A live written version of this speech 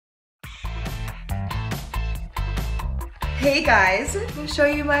Hey guys, I'm gonna show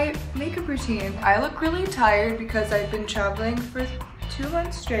you my makeup routine. I look really tired because I've been traveling for 2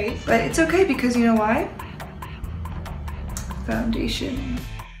 months straight, but it's okay because you know why? Foundation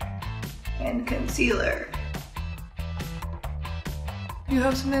and concealer. If you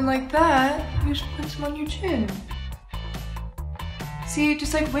have something like that, you should put some on your chin. See,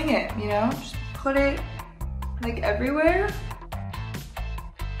 just like wing it, you know? Just put it like everywhere.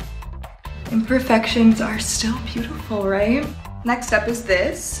 Imperfections are still beautiful, right? Next up is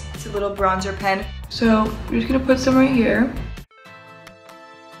this. It's a little bronzer pen. So we're just gonna put some right here.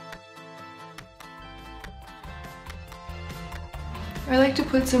 I like to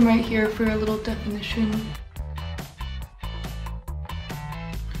put some right here for a little definition.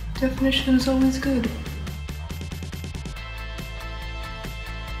 Definition is always good.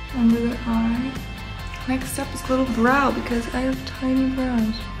 Under the eye. Next up is a little brow because I have tiny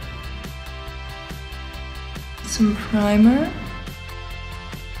brows. Some primer.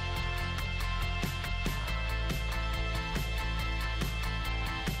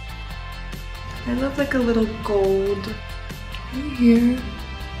 I love like a little gold right here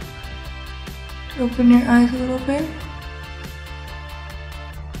to open your eyes a little bit.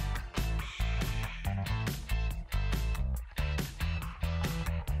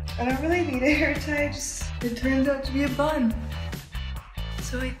 I don't really need a hair tie, just it turns out to be a bun.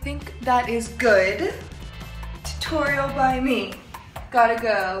 So I think that is good. Tutorial by me. Gotta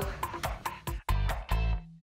go.